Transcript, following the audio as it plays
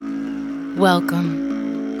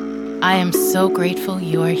Welcome. I am so grateful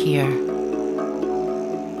you are here.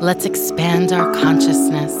 Let's expand our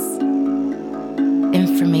consciousness.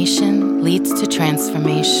 Information leads to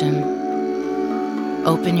transformation.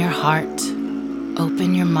 Open your heart.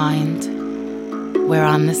 Open your mind. We're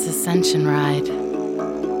on this ascension ride.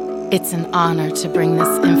 It's an honor to bring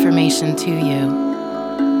this information to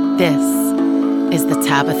you. This is the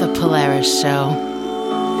Tabitha Polaris Show.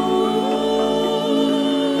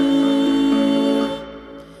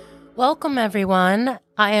 Welcome, everyone.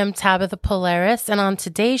 I am Tabitha Polaris, and on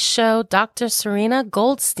today's show, Dr. Serena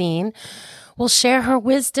Goldstein will share her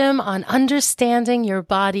wisdom on understanding your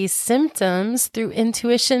body's symptoms through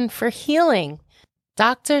intuition for healing.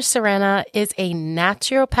 Dr. Serena is a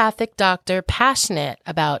naturopathic doctor passionate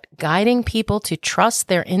about guiding people to trust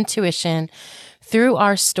their intuition through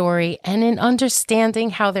our story and in understanding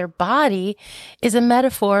how their body is a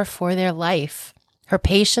metaphor for their life. Her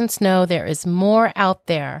patients know there is more out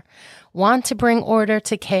there, want to bring order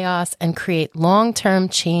to chaos and create long-term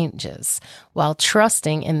changes while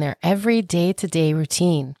trusting in their every day-to-day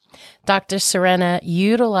routine. Dr. Serena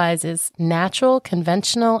utilizes natural,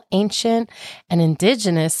 conventional, ancient, and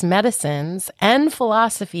indigenous medicines and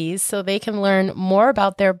philosophies so they can learn more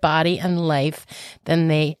about their body and life than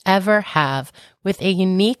they ever have. With a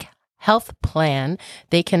unique health plan,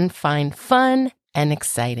 they can find fun and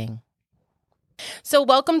exciting. So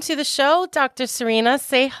welcome to the show, Dr. Serena.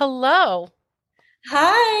 Say hello.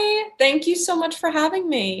 Hi. Thank you so much for having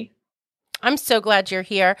me. I'm so glad you're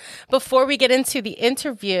here. Before we get into the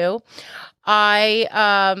interview,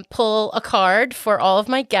 I pull a card for all of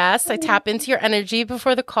my guests. I tap into your energy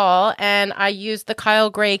before the call, and I use the Kyle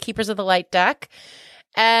Gray Keepers of the Light deck.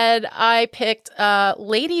 And I picked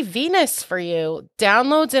Lady Venus for you.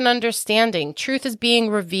 Downloads and understanding. Truth is being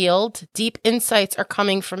revealed. Deep insights are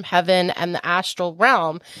coming from heaven and the astral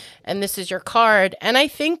realm. And this is your card. And I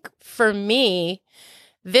think for me,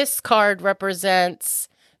 this card represents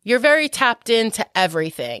you're very tapped into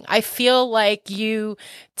everything. I feel like you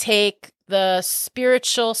take the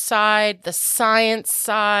spiritual side, the science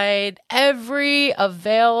side, every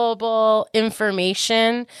available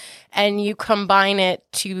information, and you combine it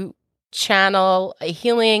to channel a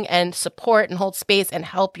healing and support and hold space and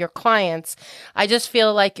help your clients. I just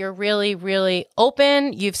feel like you're really, really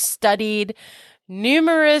open. You've studied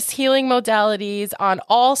numerous healing modalities on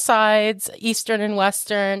all sides, Eastern and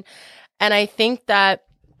Western. And I think that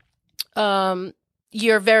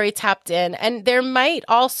you're very tapped in, and there might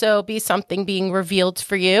also be something being revealed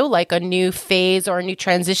for you, like a new phase or a new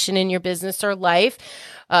transition in your business or life.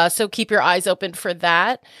 So keep your eyes open for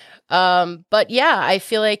that. But yeah, I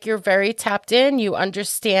feel like you're very tapped in. You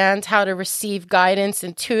understand how to receive guidance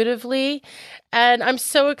intuitively. And I'm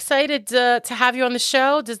so excited to have you on the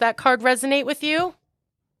show. Does that card resonate with you?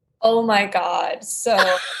 Oh my God. So as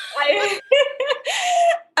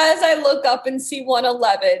I look up and see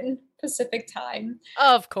 111 Pacific time.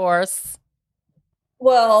 Of course.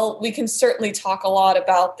 Well, we can certainly talk a lot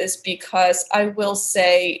about this because I will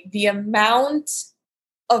say the amount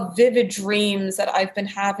of vivid dreams that I've been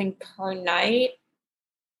having per night,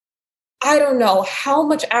 I don't know how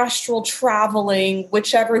much astral traveling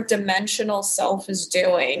whichever dimensional self is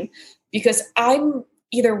doing, because I'm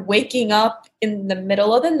either waking up in the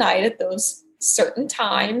middle of the night at those certain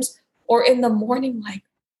times or in the morning like,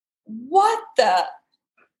 what the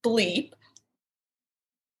bleep?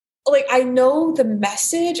 Like, I know the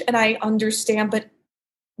message and I understand, but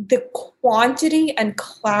the quantity and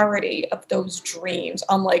clarity of those dreams,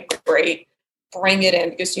 I'm like, great, bring it in.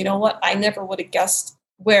 Because you know what? I never would have guessed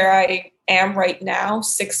where I am right now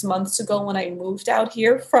 6 months ago when I moved out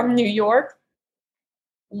here from New York.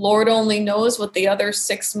 Lord only knows what the other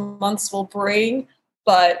 6 months will bring,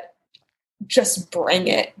 but just bring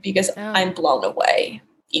it because I'm blown away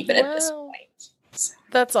even at this point. So.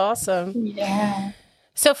 That's awesome. Yeah.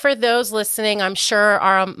 So for those listening, I'm sure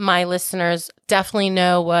my listeners definitely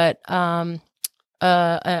know what kind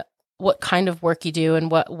of work you do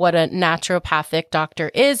and what a naturopathic doctor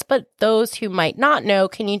is. But those who might not know,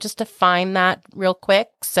 can you just define that real quick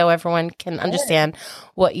so everyone can understand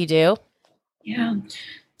what you do? Yeah.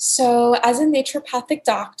 So as a naturopathic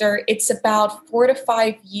doctor, it's about 4 to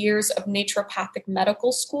 5 years of naturopathic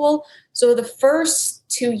medical school. So the first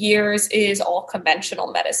 2 years is all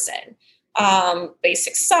conventional medicine.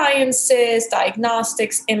 Basic sciences,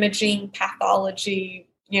 diagnostics, imaging, pathology,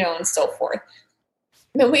 and so forth.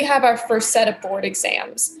 Then we have our first set of board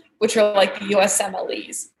exams, which are like the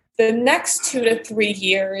USMLEs. The next 2 to 3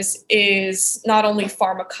 years is not only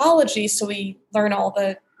pharmacology, so we learn all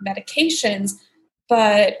the medications,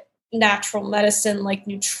 but natural medicine like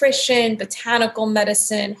nutrition, botanical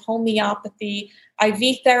medicine, homeopathy,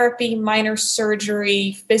 IV therapy, minor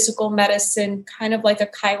surgery, physical medicine, kind of like a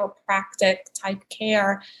chiropractic type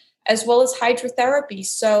care, as well as hydrotherapy.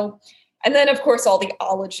 So, and then of course, all the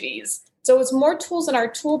ologies. So it's more tools in our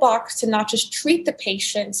toolbox to not just treat the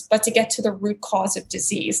patients, but to get to the root cause of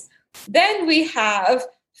disease. Then we have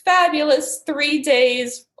fabulous 3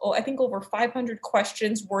 days, I think over 500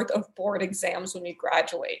 questions worth of board exams when we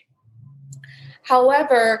graduate.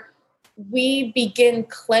 However, we begin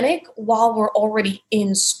clinic while we're already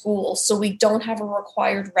in school, so we don't have a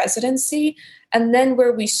required residency. And then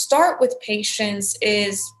where we start with patients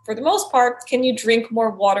is, for the most part, can you drink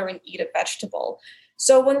more water and eat a vegetable?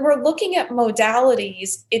 So when we're looking at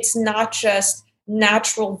modalities, it's not just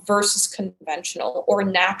natural versus conventional or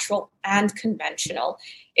natural and conventional.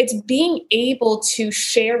 It's being able to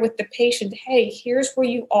share with the patient, hey, here's where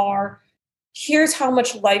you are. Here's how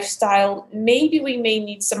much lifestyle. Maybe we may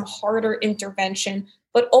need some harder intervention,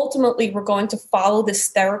 but ultimately we're going to follow this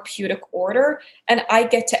therapeutic order. And I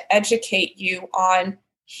get to educate you on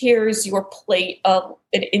here's your plate of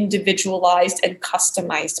an individualized and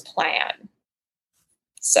customized plan.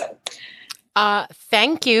 So,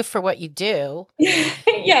 thank you for what you do.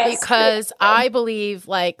 Yes. Because I believe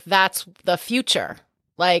like that's the future.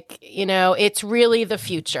 Like, you know, it's really the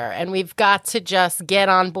future and we've got to just get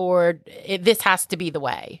on board. This has to be the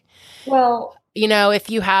way. Well, you know, if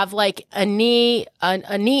you have like a knee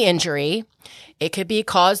injury, it could be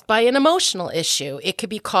caused by an emotional issue. It could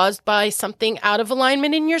be caused by something out of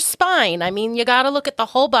alignment in your spine. I mean, you got to look at the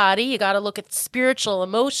whole body. You got to look at spiritual,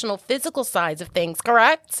 emotional, physical sides of things,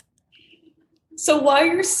 correct? So while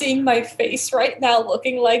you're seeing my face right now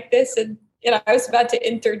looking like this, and I was about to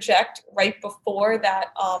interject right before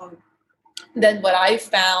that, then what I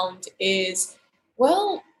found is,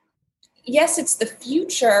 well, yes, it's the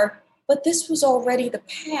future, but this was already the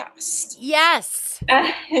past. Yes.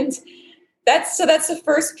 And that's the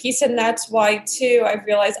first piece. And that's why, too, I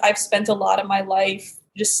realized I've spent a lot of my life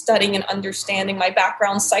just studying and understanding. My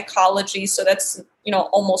background psychology. So that's,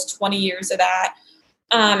 almost 20 years of that.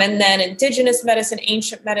 And then indigenous medicine,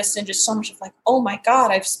 ancient medicine, just so much of like, oh my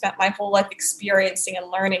God, I've spent my whole life experiencing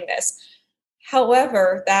and learning this.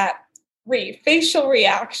 However, that facial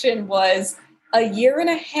reaction was a year and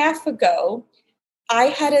a half ago, I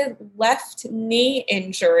had a left knee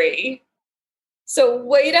injury. So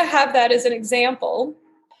way to have that as an example.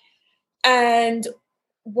 And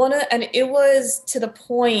it was to the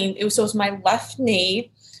point, it was my left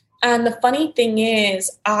knee. And the funny thing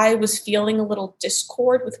is, I was feeling a little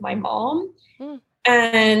discord with my mom.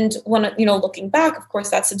 And when, looking back, of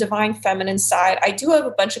course, that's the divine feminine side. I do have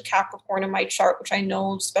a bunch of Capricorn in my chart, which I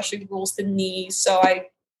know especially rules the knees. So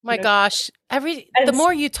gosh, the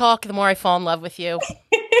more you talk, the more I fall in love with you.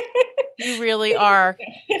 You really are.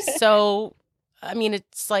 So, I mean,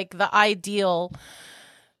 it's like the ideal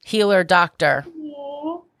healer doctor.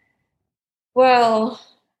 Well,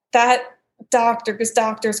 that doctor, because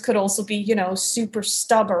doctors could also be, super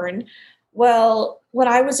stubborn. Well, when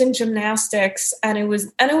I was in gymnastics, and it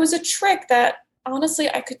was a trick that honestly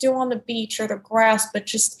I could do on the beach or the grass, but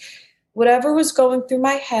just whatever was going through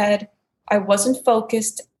my head, I wasn't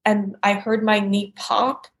focused, and I heard my knee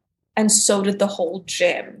pop, and so did the whole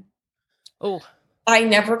gym. Oh. I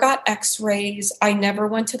never got x-rays. I never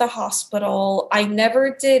went to the hospital. I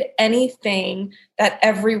never did anything that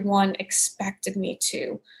everyone expected me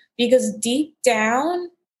to. Because deep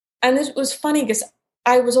down, and it was funny because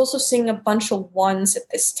I was also seeing a bunch of ones at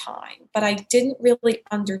this time, but I didn't really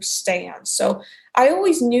understand. So I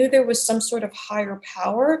always knew there was some sort of higher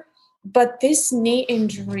power, but this knee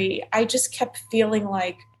injury, I just kept feeling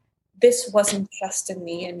like this wasn't just a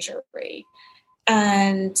knee injury.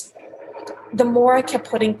 And the more I kept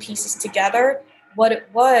putting pieces together, what it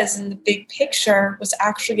was in the big picture was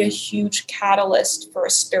actually a huge catalyst for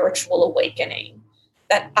a spiritual awakening.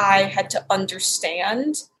 That I had to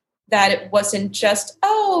understand that it wasn't just,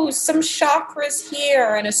 some chakras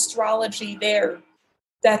here and astrology there,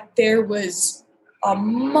 that there was a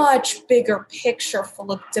much bigger picture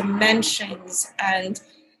full of dimensions and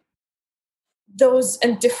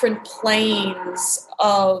different planes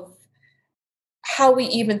of how we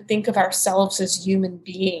even think of ourselves as human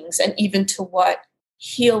beings, and even to what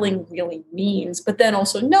healing really means. But then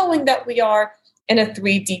also knowing that we are in a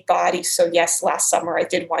 3D body. So yes, last summer I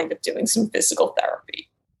did wind up doing some physical therapy.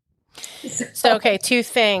 So, okay, two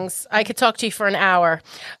things. I could talk to you for an hour,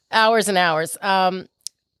 hours and hours.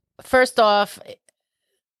 First off,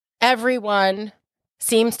 everyone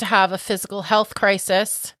seems to have a physical health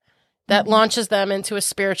crisis that launches them into a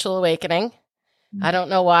spiritual awakening. I don't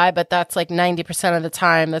know why, but that's like 90% of the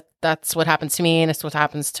time that's what happens to me, and it's what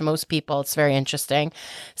happens to most people. It's very interesting.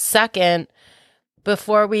 Second,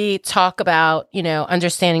 before we talk about,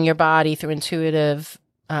 understanding your body through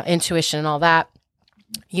intuition and all that,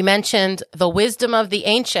 you mentioned the wisdom of the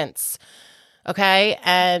ancients. Okay.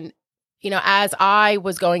 And, as I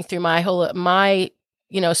was going through my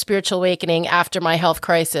spiritual awakening after my health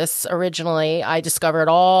crisis, originally, I discovered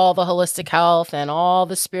all the holistic health and all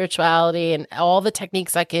the spirituality and all the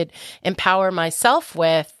techniques I could empower myself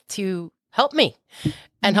with to help me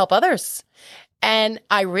and help others. And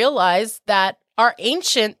I realized that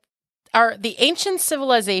the ancient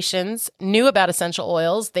civilizations knew about essential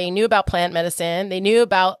oils. They knew about plant medicine. They knew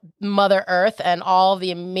about Mother Earth and all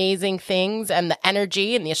the amazing things and the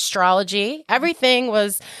energy and the astrology. Everything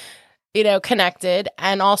was connected.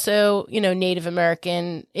 And also, Native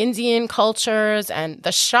American Indian cultures and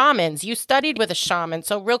the shamans. You studied with a shaman.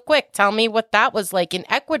 So real quick, tell me what that was like in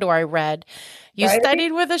Ecuador. I read you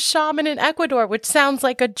studied with a shaman in Ecuador, which sounds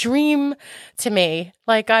like a dream to me.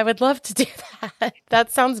 Like, I would love to do that. That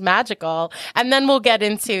sounds magical. And then we'll get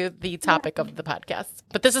into the topic of the podcast.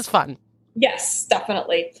 But this is fun. Yes,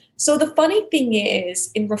 definitely. So the funny thing is,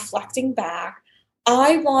 in reflecting back,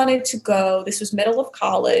 I wanted to go, this was middle of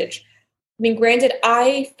college. I mean, granted,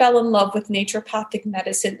 I fell in love with naturopathic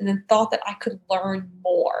medicine and then thought that I could learn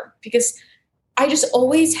more because I just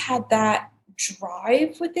always had that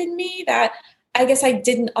drive within me that I guess I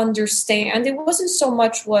didn't understand. It wasn't so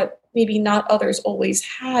much what maybe not others always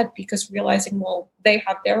had, because realizing, well, they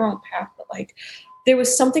have their own path, but like there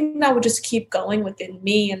was something that would just keep going within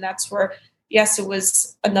me. And that's where, yes, it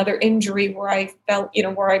was another injury where I felt,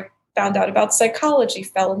 where I found out about psychology,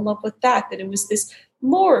 fell in love with that. That it was this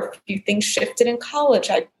more, a few things shifted in college.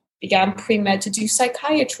 I began pre-med to do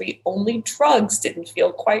psychiatry. Only drugs didn't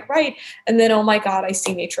feel quite right. And then, oh my God, I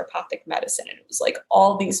see naturopathic medicine. And it was like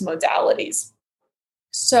all these modalities.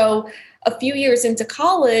 So a few years into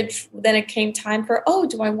college, then it came time for,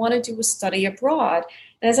 do I want to do a study abroad?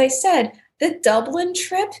 And as I said, the Dublin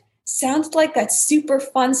trip sounded like that super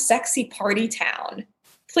fun, sexy party town.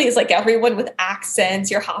 Please, like everyone with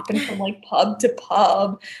accents, you're hopping from like pub to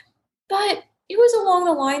pub. But it was along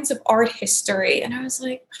the lines of art history. And I was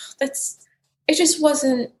like, it just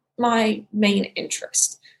wasn't my main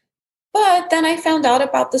interest. But then I found out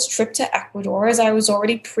about this trip to Ecuador, as I was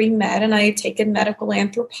already pre-med and I had taken medical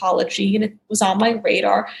anthropology and it was on my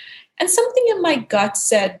radar. And something in my gut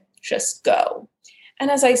said, just go.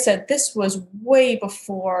 And as I said, this was way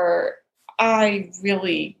before I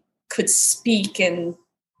really could speak and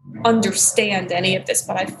understand any of this,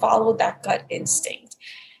 but I followed that gut instinct.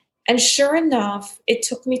 And sure enough, it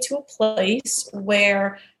took me to a place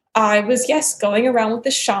where I was, going around with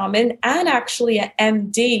the shaman and actually an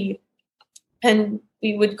MD. And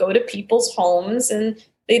we would go to people's homes and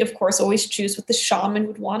they'd, of course, always choose what the shaman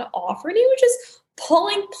would want to offer. And he was just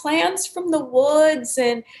pulling plants from the woods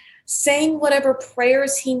and saying whatever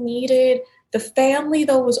prayers he needed. The family,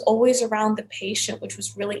 though, was always around the patient, which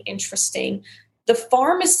was really interesting. The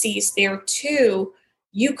pharmacies there, too,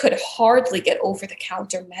 you could hardly get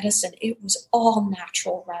over-the-counter medicine. It was all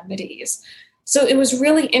natural remedies. So it was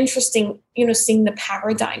really interesting, seeing the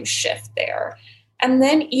paradigm shift there. And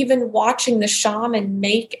then even watching the shaman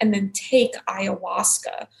make and then take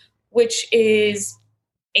ayahuasca, which is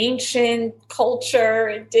ancient culture,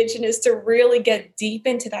 indigenous, to really get deep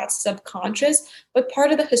into that subconscious. But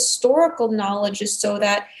part of the historical knowledge is so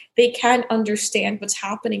that they can understand what's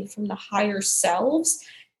happening from the higher selves,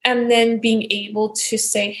 and then being able to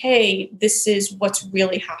say, hey, this is what's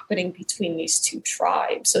really happening between these two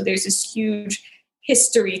tribes. So there's this huge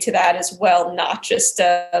history to that as well, not just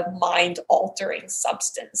a mind-altering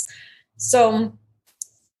substance. So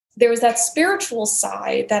there was that spiritual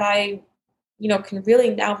side that I, can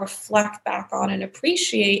really now reflect back on and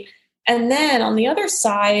appreciate. And then on the other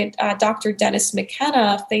side, Dr. Dennis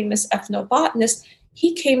McKenna, famous ethnobotanist,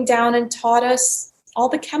 he came down and taught us all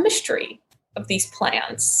the chemistry of these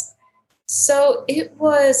plants. So it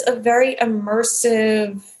was a very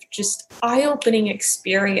immersive, just eye-opening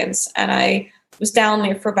experience. And I was down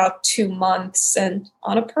there for about 2 months. And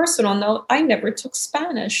on a personal note, I never took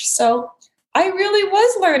Spanish. So I really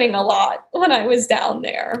was learning a lot when I was down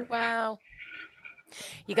there. Wow.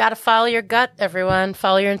 You got to follow your gut, everyone.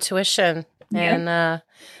 Follow your intuition. Yeah. And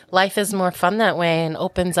life is more fun that way and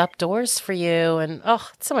opens up doors for you. And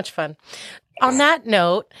it's so much fun. On that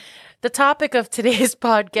note, the topic of today's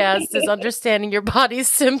podcast is understanding your body's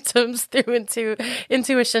symptoms through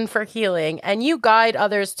intuition for healing. And you guide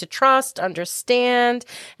others to trust, understand,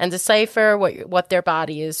 and decipher what their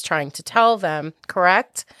body is trying to tell them,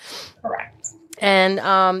 correct? Correct.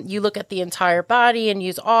 And you look at the entire body and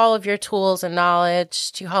use all of your tools and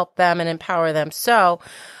knowledge to help them and empower them. So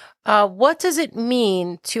what does it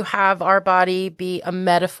mean to have our body be a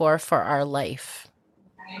metaphor for our life?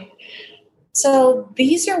 Right. So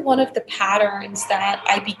these are one of the patterns that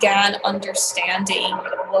I began understanding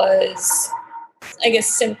was, I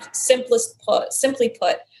guess, simply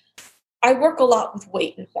put, I work a lot with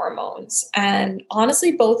weight and hormones, and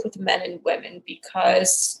honestly, both with men and women,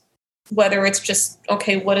 because whether it's just,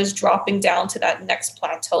 okay, what does dropping down to that next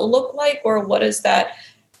plateau look like, or what is that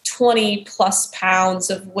 20 plus pounds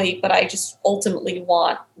of weight, but I just ultimately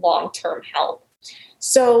want long term health.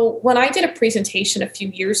 So, when I did a presentation a few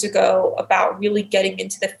years ago about really getting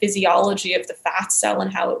into the physiology of the fat cell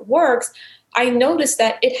and how it works, I noticed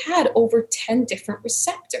that it had over 10 different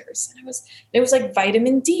receptors. And it was like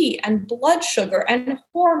vitamin D and blood sugar and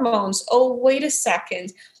hormones. Oh, wait a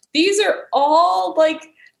second. These are all like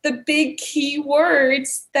the big key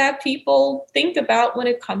words that people think about when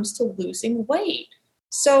it comes to losing weight.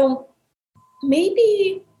 So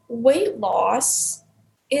maybe weight loss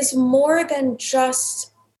is more than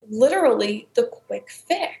just literally the quick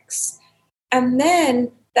fix. And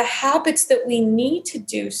then the habits that we need to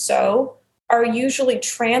do so are usually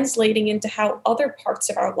translating into how other parts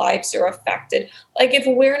of our lives are affected. Like if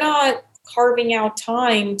we're not carving out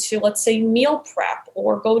time to, let's say, meal prep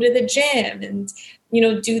or go to the gym and,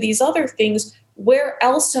 do these other things, where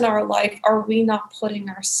else in our life are we not putting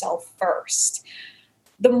ourselves first?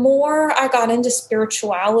 The more I got into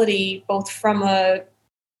spirituality, both from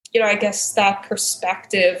I guess that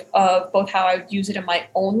perspective of both how I would use it in my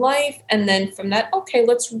own life, and then from that, okay,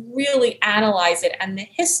 let's really analyze it and the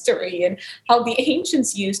history and how the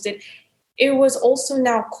ancients used it. It was also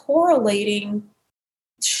now correlating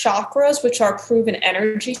chakras, which are proven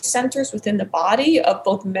energy centers within the body of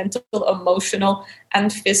both mental, emotional,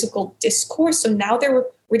 and physical discourse. So now there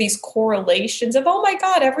were these correlations of, oh my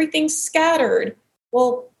God, everything's scattered.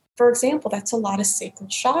 Well, for example, that's a lot of sacral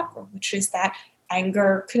chakra, which is that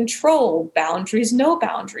anger, control, boundaries, no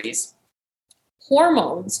boundaries.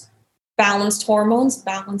 Hormones, balanced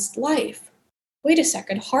life. Wait a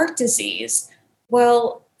second, heart disease.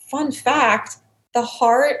 Well, fun fact, the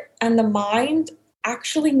heart and the mind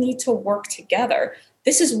actually need to work together.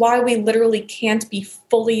 This is why we literally can't be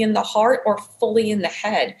fully in the heart or fully in the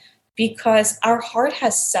head, because our heart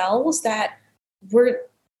has cells that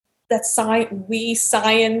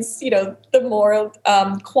science, the more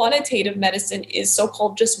quantitative medicine is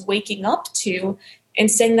so-called just waking up to,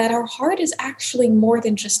 and saying that our heart is actually more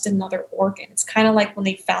than just another organ. It's kind of like when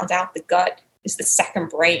they found out the gut is the second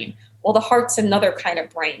brain. Well, the heart's another kind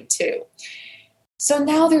of brain too. So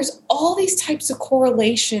now there's all these types of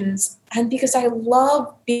correlations. And because I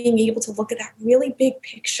love being able to look at that really big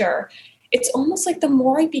picture, it's almost like the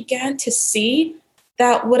more I began to see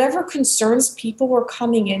that whatever concerns people were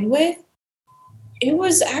coming in with, it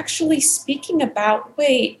was actually speaking about,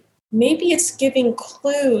 wait, maybe it's giving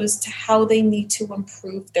clues to how they need to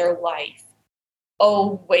improve their life.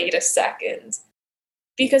 Oh, wait a second.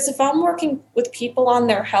 Because if I'm working with people on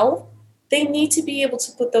their health, they need to be able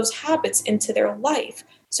to put those habits into their life.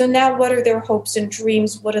 So now what are their hopes and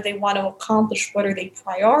dreams? What do they want to accomplish? What are they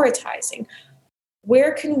prioritizing?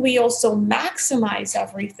 Where can we also maximize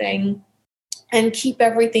everything and keep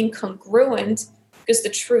everything congruent? Because the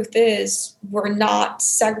truth is, we're not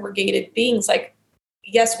segregated beings. Like,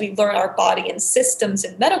 yes, we learn our body and systems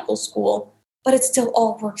in medical school, but it still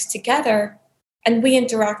all works together. And we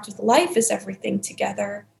interact with life as everything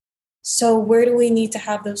together. So where do we need to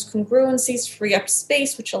have those congruencies, free up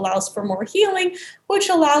space, which allows for more healing, which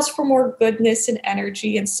allows for more goodness and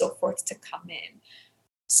energy and so forth to come in?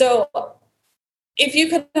 So if you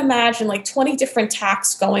could imagine like 20 different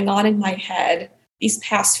tasks going on in my head these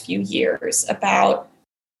past few years about,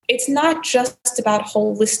 it's not just about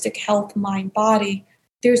holistic health, mind, body.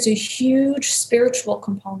 There's a huge spiritual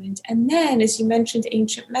component. And then, as you mentioned,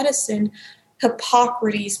 ancient medicine,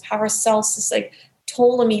 Hippocrates, Paracelsus, like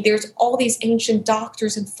Ptolemy, there's all these ancient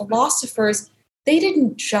doctors and philosophers. They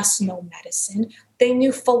didn't just know medicine. They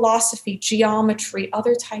knew philosophy, geometry,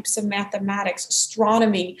 other types of mathematics,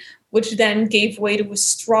 astronomy, which then gave way to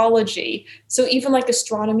astrology. So even like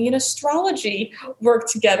astronomy and astrology work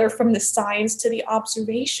together, from the science to the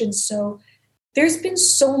observation. So there's been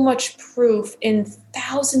so much proof in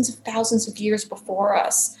thousands of years before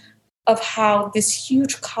us of how this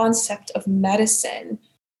huge concept of medicine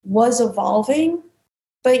was evolving,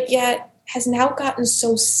 but yet has now gotten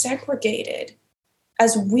so segregated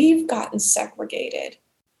as we've gotten segregated.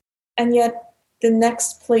 And yet the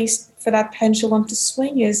next place for that pendulum to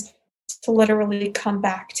swing is to literally come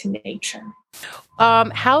back to nature.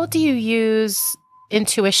 How do you use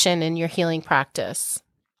intuition in your healing practice?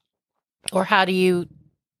 Or how do you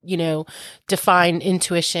define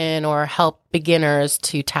intuition or help beginners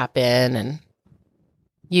to tap in and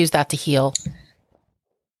use that to heal?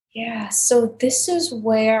 Yeah, so this is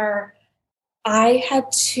where I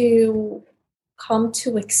had to come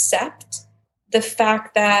to accept the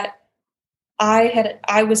fact that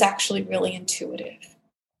I was actually really intuitive.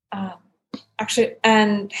 Um,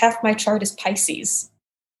 and half my chart is Pisces.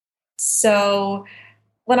 So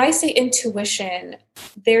when I say intuition,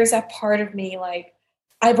 there's that part of me, like,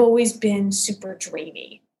 I've always been super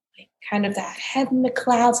dreamy, like kind of that head in the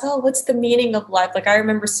clouds. Oh, what's the meaning of life? Like, I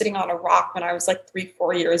remember sitting on a rock when I was like 3,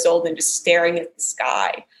 4 years old and just staring at the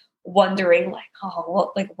sky, wondering like,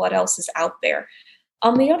 oh, what else is out there?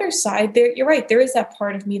 On the other side, there, you're right, there is that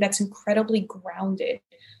part of me that's incredibly grounded.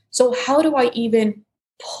 So how do I even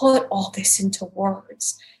put all this into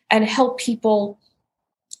words and help people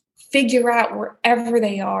figure out wherever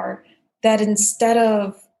they are that instead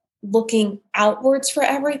of looking outwards for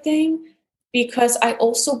everything, because I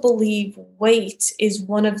also believe weight is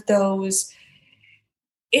one of those,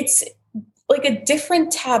 it's like a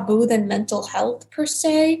different taboo than mental health per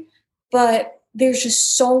se, but there's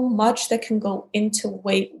just so much that can go into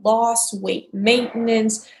weight loss, weight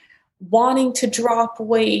maintenance, wanting to drop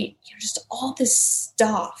weight, just all this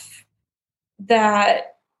stuff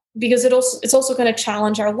that, because it's also going to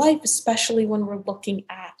challenge our life, especially when we're looking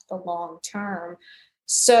at the long term.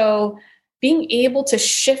 So being able to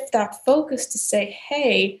shift that focus to say,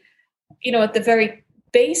 hey, at the very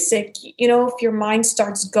basic, if your mind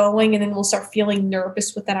starts going and then we'll start feeling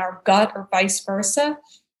nervous within our gut or vice versa,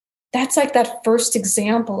 that's like that first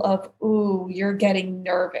example of, ooh, you're getting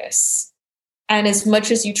nervous. And as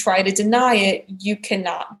much as you try to deny it, you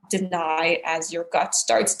cannot deny as your gut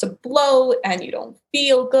starts to blow and you don't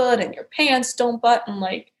feel good and your pants don't button.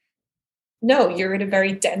 Like, no, you're in a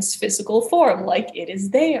very dense physical form. Like, it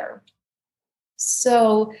is there.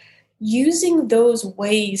 So using those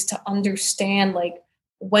ways to understand, like,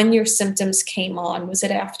 when your symptoms came on, was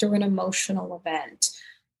it after an emotional event?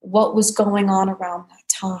 What was going on around that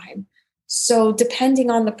time? So depending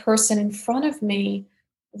on the person in front of me,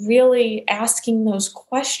 really asking those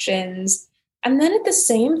questions. And then at the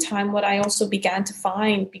same time, what I also began to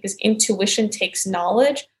find, because intuition takes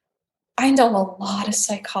knowledge, I know a lot of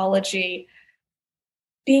psychology.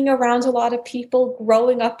 Being around a lot of people,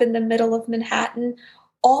 growing up in the middle of Manhattan,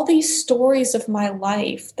 all these stories of my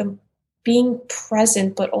life, the being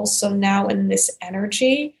present, but also now in this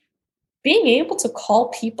energy, being able to call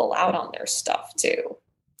people out on their stuff too.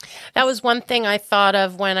 That was one thing I thought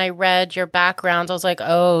of when I read your background. I was like,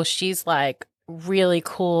 oh, she's like really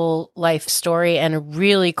cool life story and a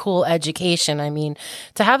really cool education. I mean,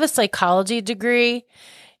 to have a psychology degree,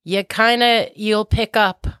 you'll pick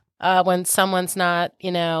up when someone's not,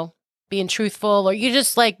 being truthful, or you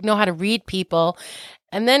just like know how to read people.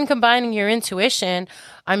 And then combining your intuition,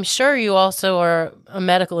 I'm sure you also are a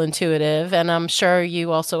medical intuitive, and I'm sure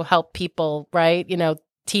you also help people, right?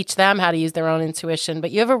 Teach them how to use their own intuition.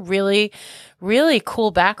 But you have a really, really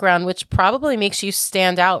cool background, which probably makes you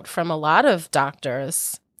stand out from a lot of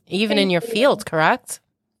doctors, even in your field, correct?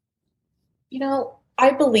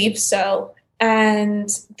 I believe so. And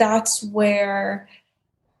that's where,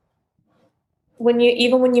 when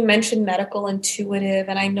you mention medical intuitive,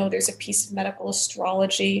 and I know there's a piece of medical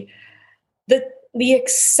astrology, the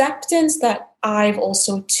acceptance that I've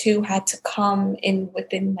also too had to come in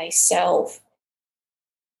within myself,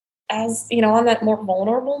 as on that more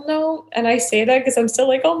vulnerable note. And I say that because I'm still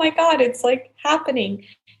like, oh my God, it's like happening.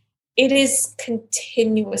 It is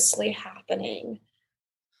continuously happening.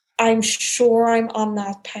 I'm sure I'm on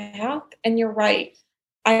that path. And you're right.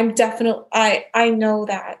 I'm definitely, I know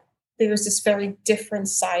that there's this very different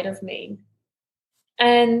side of me.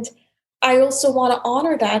 And I also want to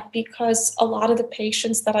honor that, because a lot of the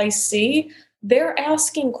patients that I see, they're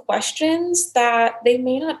asking questions that they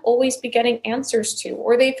may not always be getting answers to,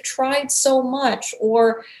 or they've tried so much,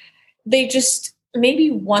 or they just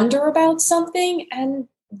maybe wonder about something. And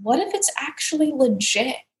what if it's actually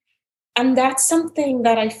legit? And that's something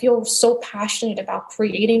that I feel so passionate about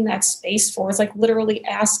creating that space for. It's like, literally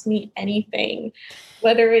ask me anything,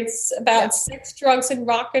 whether it's about sex, drugs, and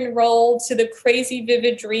rock and roll, to the crazy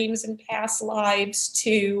vivid dreams and past lives,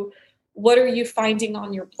 to what are you finding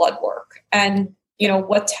on your blood work? And,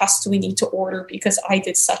 what tests do we need to order because I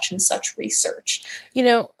did such and such research?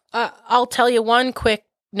 I'll tell you one quick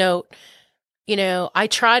note. I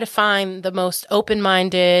try to find the most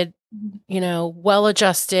open-minded,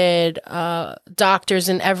 well-adjusted doctors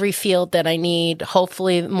in every field that I need,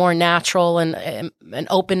 hopefully more natural and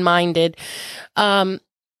open-minded.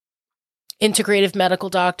 Integrative medical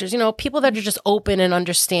doctors, people that are just open and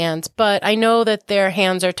understand. But I know that their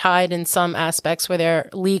hands are tied in some aspects where they're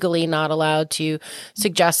legally not allowed to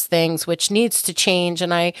suggest things, which needs to change.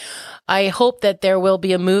 And I hope that there will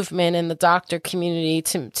be a movement in the doctor community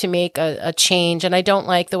to make a change. And I don't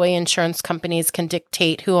like the way insurance companies can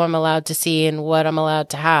dictate who I'm allowed to see and what I'm allowed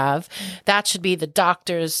to have. That should be the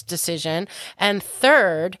doctor's decision. And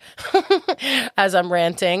third, as I'm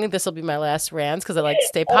ranting, this will be my last rant because I like to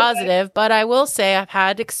stay positive, but I will say I've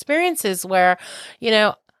had experiences where,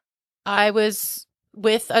 I was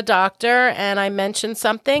with a doctor and I mentioned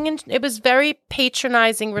something and it was very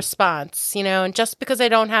patronizing response, and just because I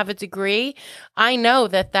don't have a degree, I know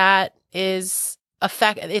that is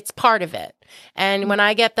it's part of it. And when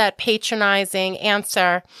I get that patronizing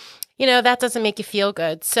answer, that doesn't make you feel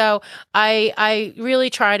good. So I really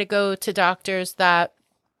try to go to doctors that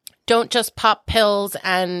don't just pop pills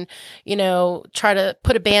and, try to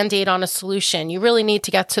put a Band-Aid on a solution. You really need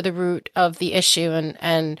to get to the root of the issue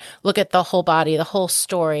and look at the whole body, the whole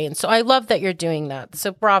story. And so I love that you're doing that.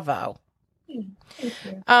 So bravo. Thank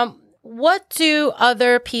you. What do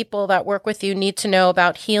other people that work with you need to know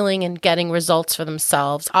about healing and getting results for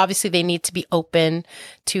themselves? Obviously, they need to be open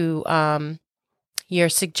to your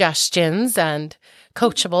suggestions and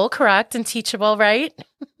coachable, correct, and teachable, right?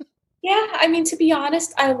 Yeah, I mean, to be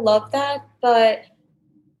honest, I love that.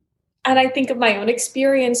 And I think of my own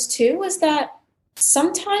experience too, is that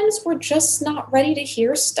sometimes we're just not ready to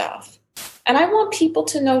hear stuff. And I want people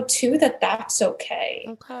to know too that that's okay.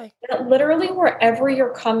 Okay. That literally wherever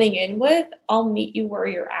you're coming in with, I'll meet you where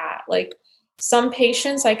you're at. Like some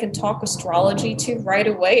patients I can talk astrology to right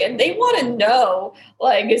away and they want to know,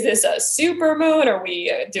 like, is this a super moon? Are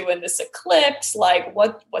we doing this eclipse? Like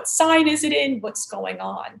what sign is it in? What's going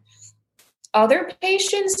on? Other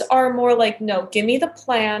patients are more like, no, give me the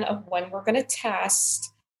plan of when we're going to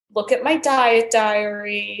test. Look at my diet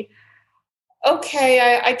diary.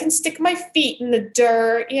 Okay, I can stick my feet in the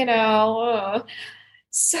dirt,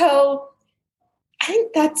 So I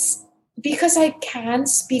think that's because I can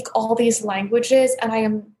speak all these languages and I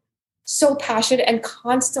am so passionate and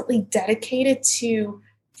constantly dedicated to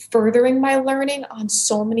furthering my learning on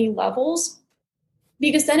so many levels,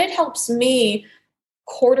 because then it helps me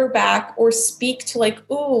quarterback or speak to like,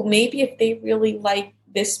 ooh, maybe if they really like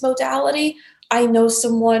this modality, I know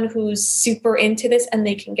someone who's super into this and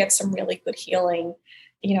they can get some really good healing,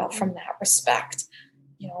 from that respect,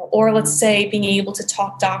 or let's say being able to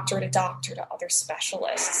talk doctor to other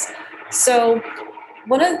specialists. So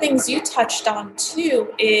one of the things you touched on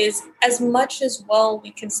too is as much as well,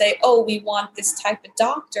 we can say, oh, we want this type of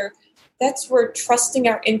doctor. That's where trusting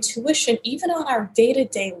our intuition, even on our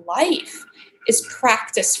day-to-day life, is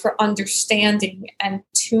practice for understanding and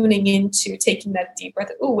tuning into taking that deep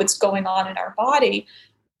breath. Ooh, what's going on in our body?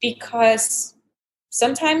 Because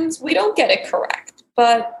sometimes we don't get it correct,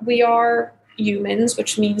 but we are humans,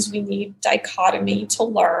 which means we need dichotomy to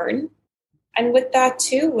learn. And with that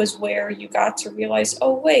too was where you got to realize,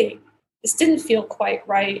 oh, wait, this didn't feel quite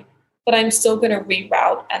right, but I'm still going to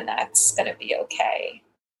reroute and that's going to be okay.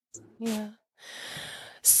 Yeah.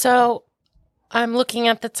 So I'm looking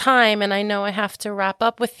at the time and I know I have to wrap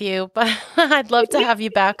up with you, but I'd love to have you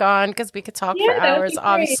back on because we could talk for hours.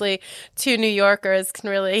 Obviously, two New Yorkers can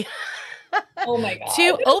really, oh my God,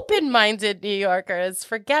 two open-minded New Yorkers,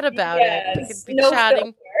 forget about it. We could be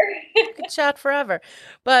chatting, we could chat forever.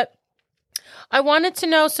 But I wanted to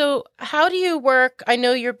know, so how do you work? I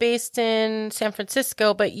know you're based in San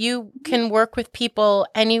Francisco, but you can work with people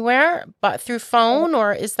anywhere but through phone,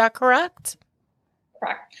 or is that correct?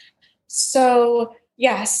 Correct. So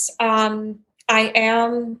yes, I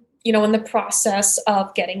am, in the process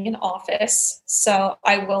of getting an office. So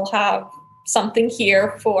I will have something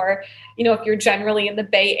here for, if you're generally in the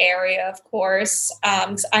Bay Area, of course.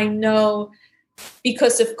 I know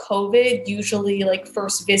because of COVID, usually like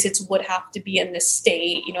first visits would have to be in the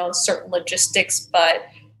state, certain logistics. But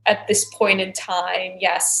at this point in time,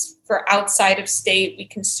 yes, for outside of state, we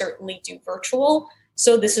can certainly do virtual.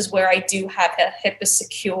 So this is where I do have a HIPAA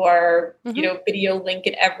secure, video link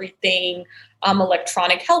and everything.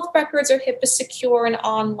 Electronic health records are HIPAA secure and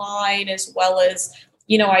online, as well as,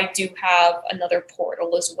 I do have another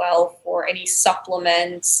portal as well for any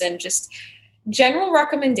supplements and just general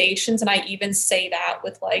recommendations. And I even say that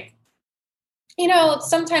with like,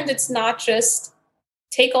 sometimes it's not just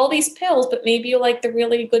take all these pills, but maybe you like the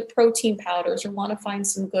really good protein powders or want to find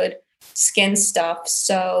some good skin stuff.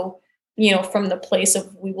 So from the place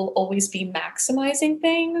of we will always be maximizing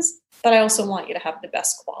things, but I also want you to have the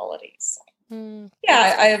best qualities.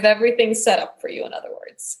 Yeah, I have everything set up for you, in other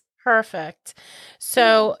words. Perfect.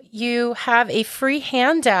 So you have a free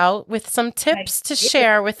handout with some tips to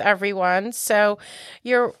share with everyone. So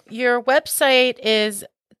your website is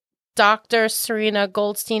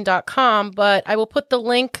drserenagoldstein.com, but I will put the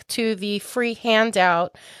link to the free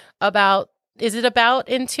handout is it about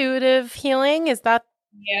intuitive healing? Is that?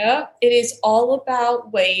 Yeah, it is all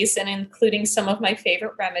about ways, and including some of my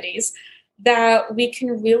favorite remedies, that we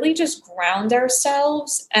can really just ground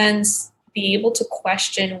ourselves and be able to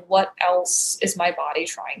question what else is my body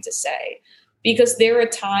trying to say. Because there are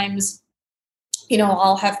times,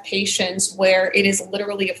 I'll have patients where it is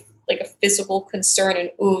literally like a physical concern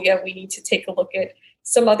and, we need to take a look at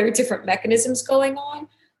some other different mechanisms going on.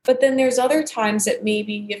 But then there's other times that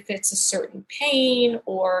maybe if it's a certain pain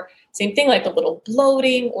or same thing like a little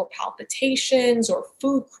bloating or palpitations or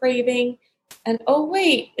food craving, and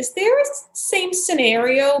wait, is there a same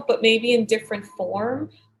scenario but maybe in different form,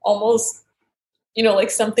 almost like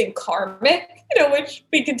something karmic, which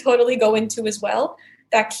we can totally go into as well,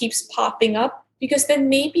 that keeps popping up, because then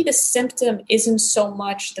maybe the symptom isn't so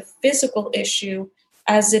much the physical issue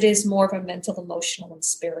as it is more of a mental, emotional, and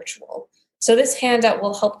spiritual. So this handout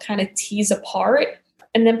will help kind of tease apart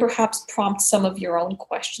and then perhaps prompt some of your own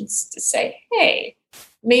questions to say, hey,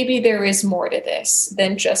 maybe there is more to this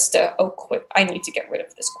than just quick, I need to get rid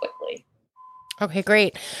of this quickly. Okay,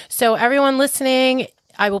 great. So everyone listening,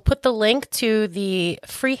 I will put the link to the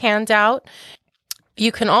free handout.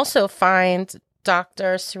 You can also find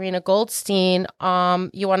Dr. Serena Goldstein.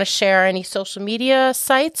 You want to share any social media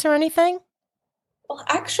sites or anything? Well,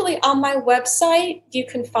 actually, on my website, you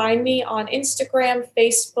can find me on Instagram,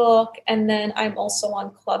 Facebook, and then I'm also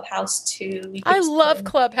on Clubhouse too. I love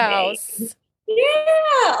Clubhouse.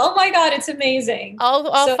 Yeah. Oh my God, it's amazing.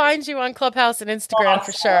 I'll find you on Clubhouse and Instagram awesome.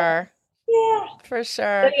 For sure. Yeah. For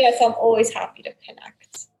sure. But yes, I'm always happy to connect.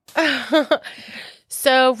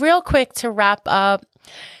 So real quick to wrap up,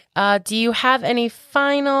 do you have any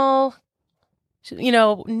final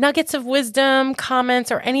nuggets of wisdom,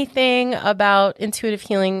 comments, or anything about intuitive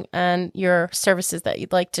healing and your services that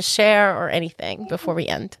you'd like to share, or anything before we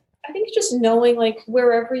end? I think just knowing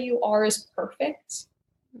wherever you are is perfect.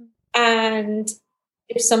 And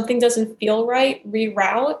if something doesn't feel right,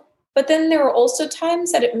 reroute. But then there are also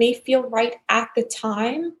times that it may feel right at the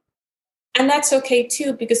time. And that's okay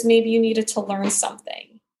too, because maybe you needed to learn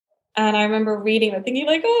something. And I remember reading and thinking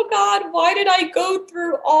oh God, why did I go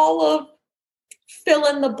through all of fill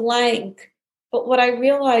in the blank? But what I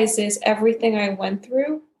realized is everything I went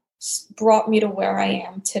through brought me to where I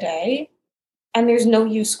am today. And there's no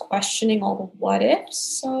use questioning all the what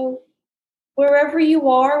ifs. So wherever you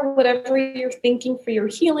are, whatever you're thinking for your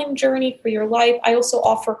healing journey, for your life, I also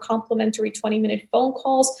offer complimentary 20-minute phone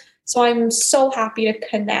calls. So I'm so happy to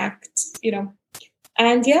connect,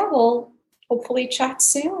 and we'll hopefully chat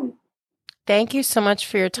soon. Thank you so much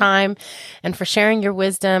for your time and for sharing your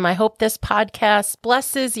wisdom. I hope this podcast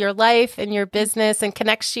blesses your life and your business and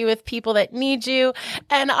connects you with people that need you.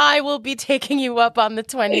 And I will be taking you up on the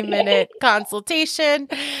 20-minute consultation.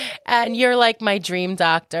 And you're like my dream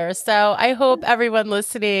doctor. So I hope everyone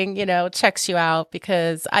listening, checks you out,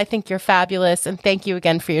 because I think you're fabulous. And thank you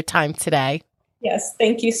again for your time today. Yes,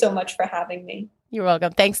 thank you so much for having me. You're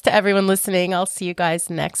welcome. Thanks to everyone listening. I'll see you guys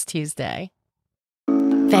next Tuesday.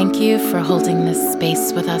 Thank you for holding this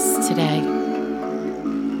space with us today.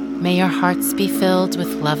 May your hearts be filled with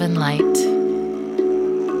love and light.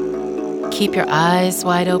 Keep your eyes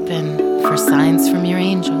wide open for signs from your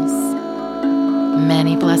angels.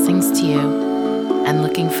 Many blessings to you, and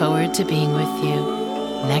looking forward to being with you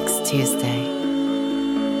next Tuesday.